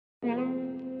Yeah,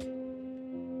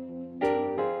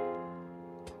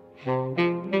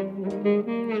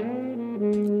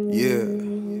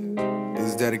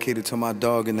 it's dedicated to my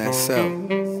dog in that cell,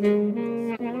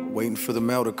 waiting for the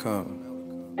mail to come.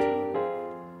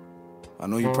 I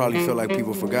know you probably feel like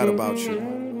people forgot about you.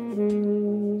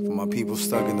 For my people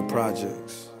stuck in the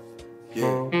projects.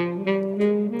 Yeah.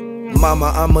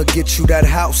 Mama, I'ma get you that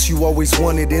house you always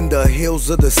wanted in the hills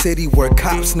of the city where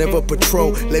cops never patrol.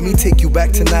 Let me take you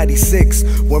back to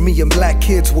 96, where me and black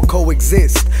kids would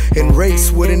coexist and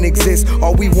race wouldn't exist.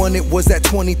 All we wanted was that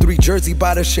 23 jersey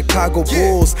by the Chicago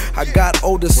Bulls. I got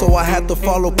older, so I had to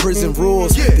follow prison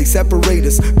rules. They separate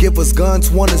us, give us guns,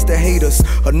 want us to hate us.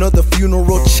 Another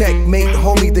funeral checkmate,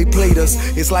 homie, they played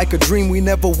us. It's like a dream we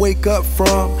never wake up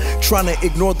from. Trying to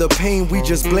ignore the pain, we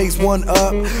just blaze one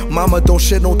up. Mama, don't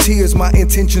shed no tears, my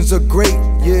intentions are great,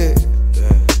 yeah.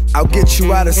 I'll get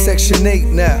you out of Section 8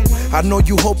 now. I know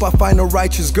you hope I find a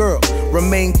righteous girl.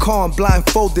 Remain calm,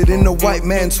 blindfolded in the white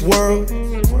man's world.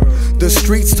 The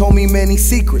streets told me many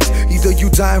secrets. Either you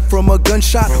dying from a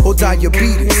gunshot or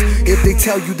diabetes. If they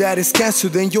tell you that it's cancer,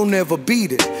 then you'll never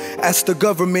beat it. Ask the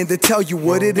government to tell you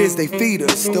what it is they feed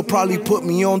us. They'll probably put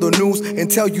me on the news and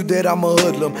tell you that I'm a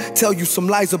hoodlum. Tell you some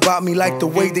lies about me like the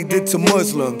way they did to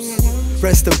Muslims.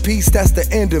 Rest in peace, that's the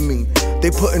end of me. They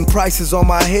putting prices on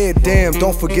my head, damn,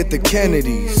 don't forget the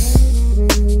Kennedys.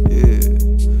 Yeah,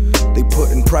 they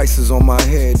putting prices on my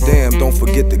head, damn, don't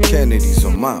forget the Kennedys.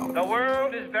 I'm out. The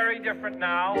world is very different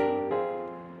now,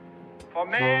 for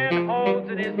man holds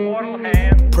in his mortal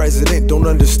hand. President don't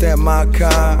understand my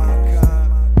kind.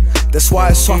 That's why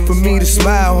it's hard for me to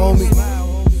smile, homie.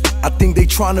 I think they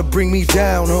tryna bring me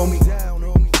down, homie.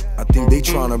 I think they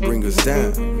tryna bring us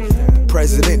down.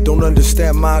 President don't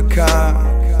understand my kind.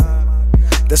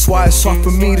 That's why it's hard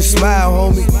for me to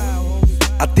smile, homie.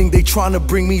 I think they tryna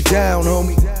bring me down,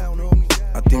 homie.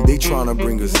 I think they tryna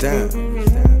bring us down.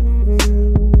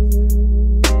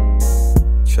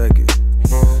 Check it.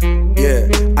 Yeah,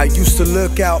 I used to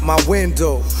look out my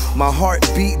window. My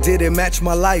heartbeat didn't match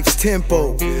my life's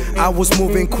tempo. I was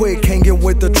moving quick, hanging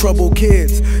with the troubled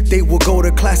kids. They would go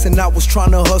to class and I was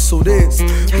trying to hustle this.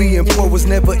 Being poor was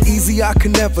never easy, I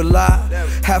could never lie.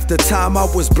 Half the time I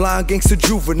was blind, gangster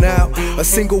juvenile. A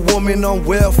single woman on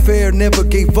welfare, never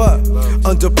gave up.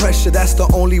 Under pressure, that's the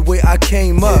only way I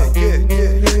came up.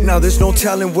 Now there's no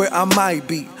telling where I might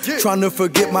be. Trying to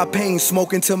forget my pain,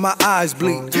 smoking till my eyes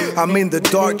bleed. I'm in the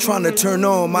dark, trying to turn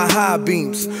on my high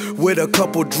beams. With a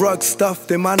couple drugs stuffed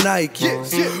in my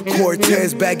Nikes.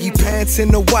 Cortez, baggy pants,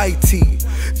 and a white tee.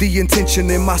 The intention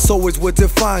in my soul is what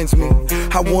defines me.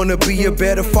 I wanna be a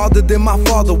better father than my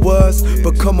father was.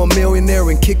 Become a millionaire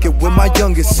and kick it with my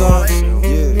youngest sons.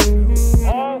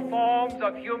 All forms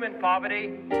of human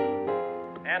poverty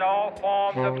and all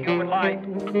forms of human life.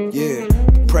 Yeah,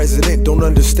 the president don't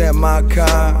understand my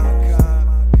kind.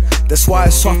 That's why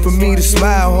it's hard for me to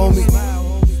smile, homie.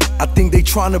 I think they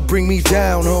tryna bring me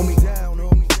down, homie.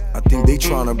 I think they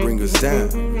tryna bring us down.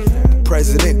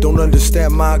 President don't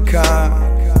understand my kind.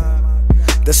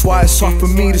 That's why it's hard for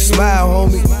me to smile,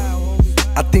 homie.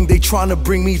 I think they tryna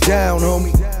bring me down,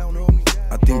 homie.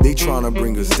 I think they tryna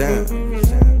bring us down.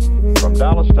 From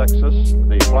Dallas, Texas,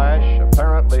 the flash,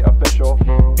 apparently official,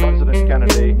 President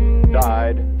Kennedy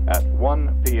died at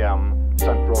 1 p.m.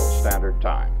 Central Standard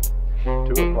Time,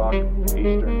 2 o'clock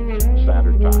Eastern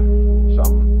Standard Time,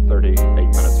 some 38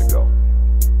 minutes ago.